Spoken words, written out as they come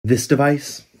this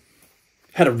device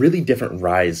had a really different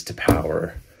rise to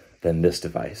power than this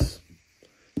device.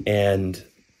 And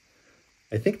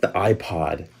I think the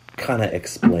iPod kind of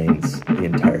explains the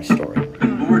entire story.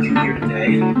 We're working here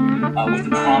today with the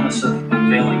promise of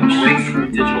unveiling a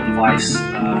breakthrough digital device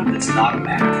that's not a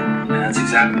Mac. And that's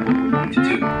exactly what we're going to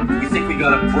do. We think we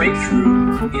got a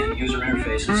breakthrough in user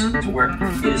interfaces to where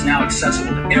it is now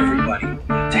accessible to everybody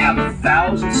to have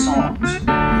 1,000 songs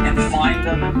and find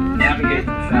them and navigate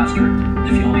them faster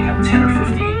if you only have 10 or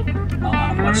 15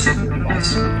 on a much simpler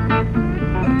device.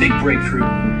 A big breakthrough,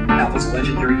 Apple's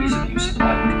legendary ease of use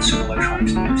consumer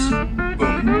electronics device.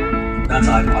 Boom. That's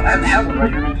iPod. I have one right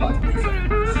here in my pocket.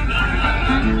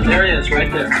 There it is,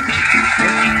 right there.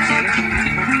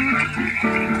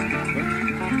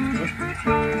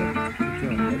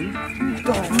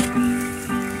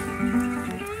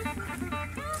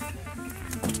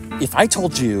 If I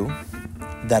told you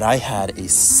that I had a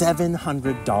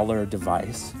 $700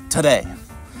 device today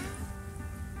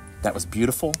that was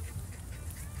beautiful,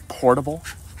 portable,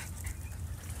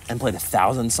 and played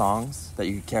 1,000 songs that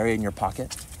you could carry in your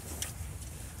pocket,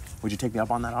 would you take me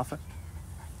up on that offer?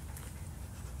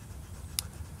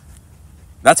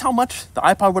 That's how much the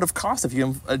iPod would have cost if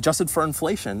you adjusted for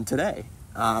inflation today.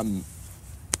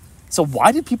 So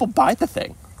why did people buy the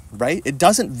thing, right? It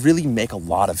doesn't really make a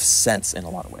lot of sense in a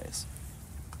lot of ways.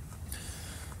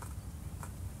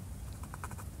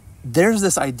 There's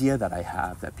this idea that I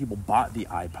have that people bought the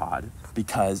iPod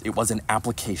because it was an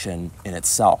application in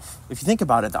itself. If you think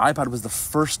about it, the iPod was the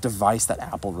first device that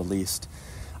Apple released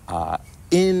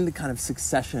in the kind of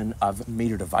succession of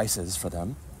major devices for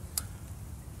them.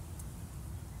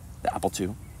 The Apple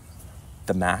II,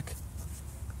 the Mac,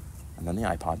 and then the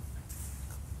iPod.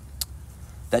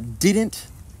 That didn't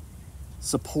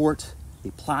support a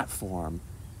platform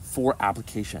for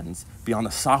applications beyond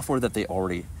the software that they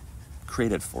already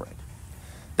created for it.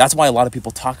 That's why a lot of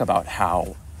people talk about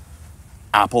how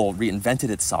Apple reinvented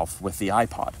itself with the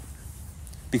iPod,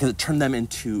 because it turned them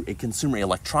into a consumer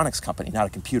electronics company, not a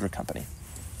computer company.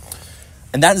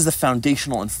 And that is the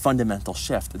foundational and fundamental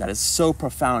shift that is so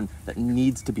profound that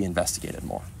needs to be investigated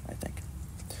more, I think.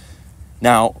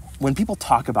 Now, when people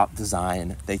talk about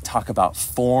design, they talk about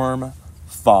form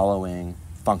following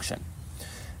function.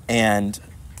 And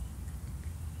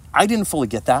I didn't fully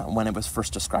get that when it was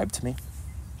first described to me,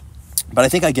 but I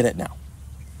think I get it now.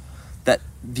 That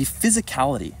the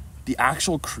physicality, the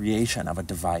actual creation of a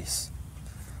device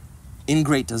in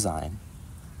great design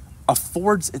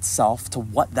affords itself to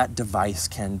what that device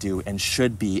can do and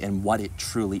should be and what it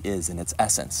truly is in its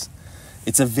essence.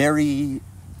 It's a very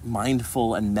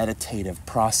mindful and meditative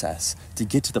process to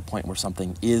get to the point where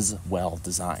something is well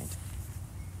designed.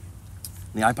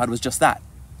 And the iPod was just that.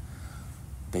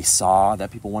 They saw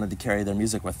that people wanted to carry their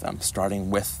music with them, starting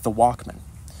with the Walkman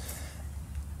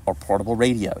or portable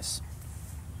radios.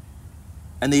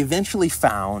 And they eventually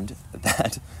found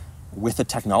that with the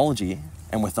technology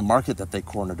and with the market that they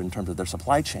cornered in terms of their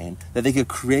supply chain, that they could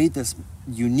create this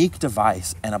unique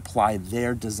device and apply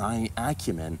their design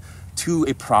acumen to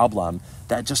a problem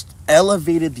that just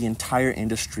elevated the entire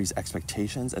industry's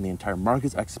expectations and the entire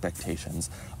market's expectations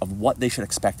of what they should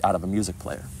expect out of a music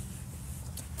player.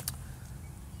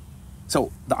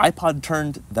 So the iPod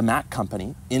turned the Mac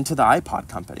company into the iPod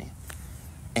company,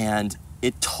 and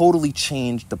it totally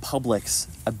changed the public's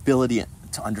ability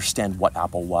to understand what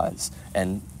Apple was.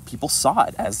 And people saw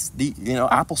it as the,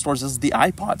 Apple stores as the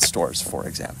iPod stores, for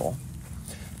example.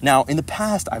 Now, in the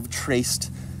past, I've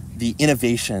traced the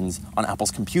innovations on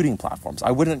Apple's computing platforms.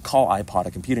 I wouldn't call iPod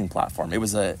a computing platform. It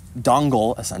was a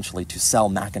dongle, essentially, to sell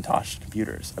Macintosh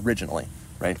computers originally,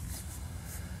 right?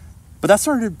 But that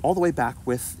started all the way back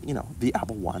with, the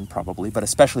Apple I probably, but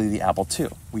especially the Apple II.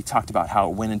 We talked about how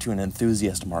it went into an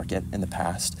enthusiast market in the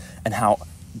past and how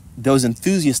those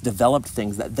enthusiasts developed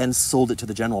things that then sold it to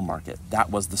the general market.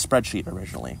 That was the spreadsheet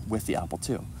originally with the Apple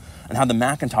II. And how the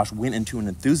Macintosh went into an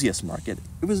enthusiast market.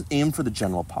 It was aimed for the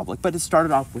general public, but it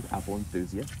started off with Apple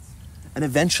enthusiasts and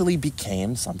eventually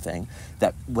became something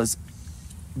that was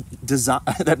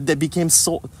that became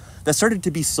sold, that started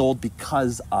to be sold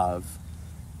because of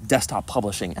desktop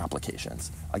publishing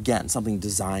applications. Again, something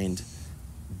designed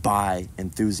by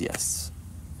enthusiasts,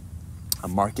 a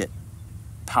market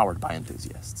powered by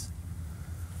enthusiasts.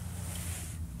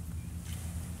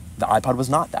 The iPod was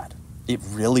not that. It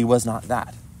really was not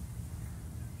that.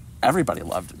 Everybody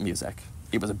loved music.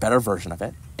 It was a better version of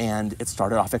it, and it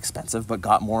started off expensive but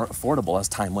got more affordable as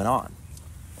time went on.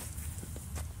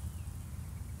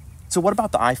 So what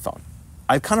about the iPhone?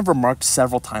 I've kind of remarked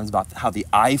several times about how the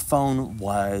iPhone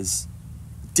was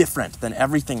different than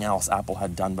everything else Apple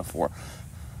had done before.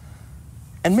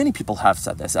 And many people have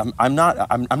said this. I'm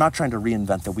not trying to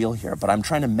reinvent the wheel here, but I'm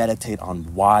trying to meditate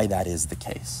on why that is the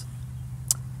case.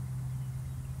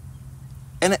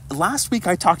 And last week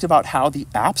I talked about how the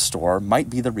App Store might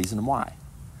be the reason why.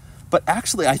 But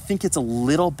actually, I think it's a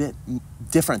little bit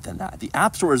different than that. The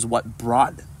App Store is what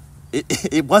brought it.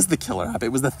 It was the killer app. It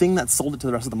was the thing that sold it to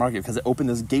the rest of the market because it opened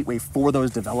this gateway for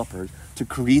those developers to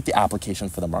create the application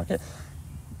for the market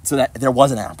so that there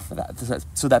was an app for that,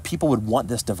 so that people would want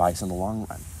this device in the long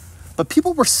run. But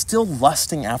people were still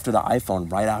lusting after the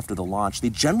iPhone right after the launch. The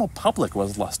general public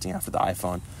was lusting after the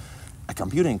iPhone, a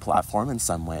computing platform in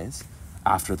some ways,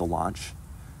 after the launch,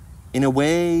 in a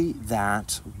way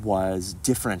that was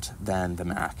different than the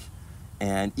Mac,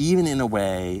 and even in a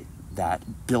way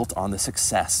that built on the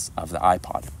success of the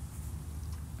iPod.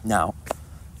 Now,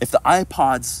 if the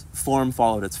iPod's form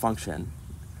followed its function,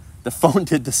 the phone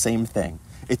did the same thing.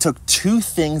 It took two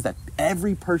things that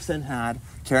every person had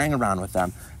carrying around with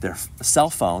them, their cell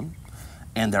phone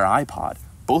and their iPod,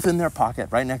 both in their pocket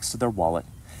right next to their wallet,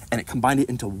 and it combined it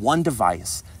into one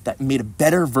device that made a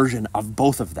better version of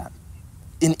both of them.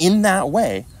 And in that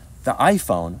way, the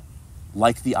iPhone,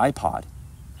 like the iPod,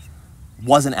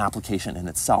 was an application in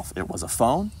itself. It was a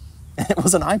phone, and it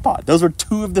was an iPod. Those were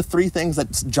two of the three things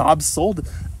that Jobs sold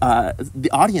the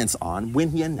audience on when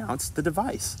he announced the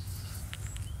device.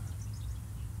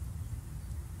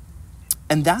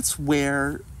 And that's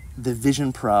where the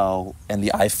Vision Pro and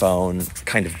the iPhone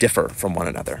kind of differ from one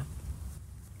another.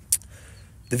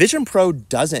 The Vision Pro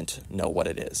doesn't know what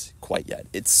it is quite yet.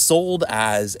 It's sold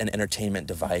as an entertainment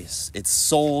device. It's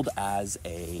sold as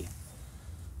a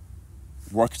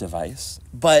work device,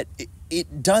 but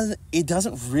it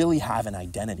doesn't really have an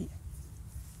identity.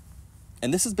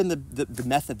 And this has been the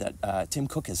method that Tim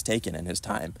Cook has taken in his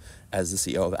time as the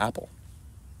CEO of Apple.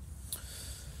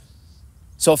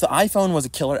 So if the iPhone was a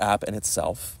killer app in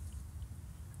itself,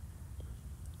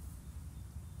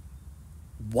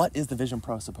 what is the Vision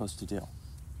Pro supposed to do?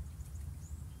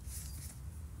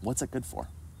 What's it good for?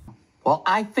 Well,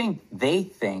 I think they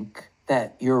think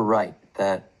that you're right,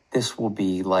 that this will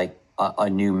be like a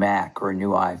new Mac or a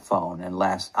new iPhone and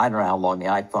last, I don't know how long the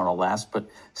iPhone will last, but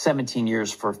 17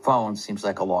 years for a phone seems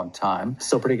like a long time.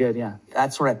 Still pretty good, yeah.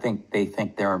 That's what I think they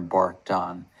think they're embarked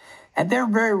on. And they're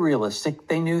very realistic.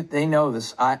 They know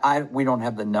this. We don't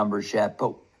have the numbers yet,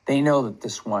 but they know that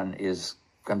this one is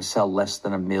going to sell less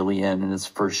than 1 million in its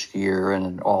first year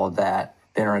and all of that.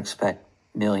 They don't expect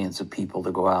millions of people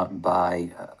to go out and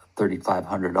buy a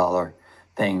 $3,500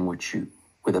 thing,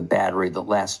 with a battery that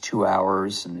lasts 2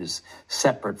 hours and is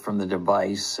separate from the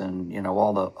device and,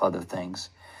 all the other things.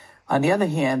 On the other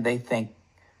hand, they think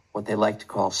what they like to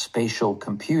call spatial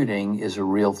computing is a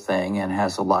real thing and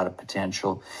has a lot of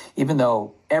potential, even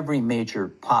though every major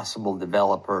possible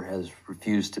developer has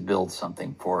refused to build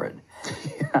something for it.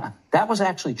 Yeah. That was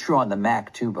actually true on the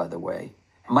Mac too, by the way.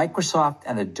 Microsoft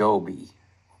and Adobe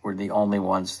were the only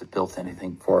ones that built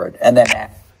anything for it.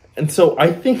 And so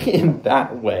I think in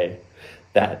that way,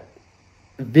 that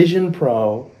Vision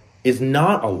Pro is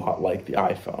not a lot like the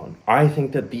iPhone. I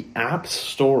think that the app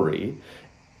story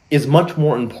is much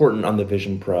more important on the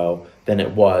Vision Pro than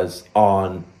it was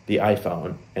on the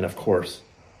iPhone and, of course,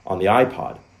 on the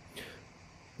iPod.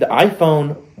 The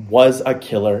iPhone was a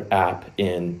killer app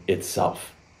in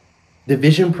itself. The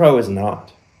Vision Pro is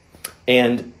not.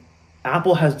 And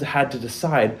Apple has had to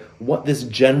decide what this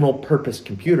general purpose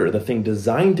computer, the thing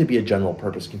designed to be a general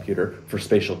purpose computer for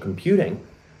spatial computing,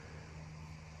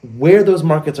 where those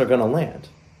markets are going to land.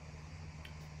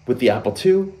 With the Apple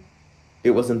II,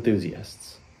 it was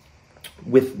enthusiasts.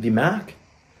 With the Mac,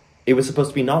 it was supposed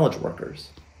to be knowledge workers.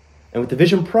 And with the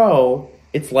Vision Pro,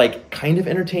 it's like kind of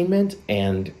entertainment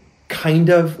and kind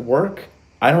of work.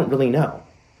 I don't really know.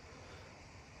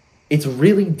 It's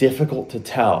really difficult to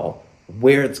tell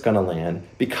where it's going to land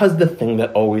because the thing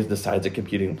that always decides a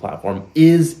computing platform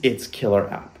is its killer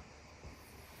app.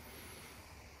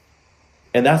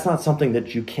 And that's not something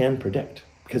that you can predict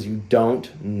because you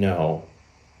don't know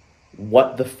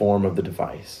what the form of the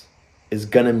device is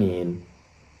going to mean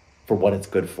for what it's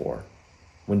good for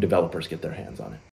when developers get their hands on it.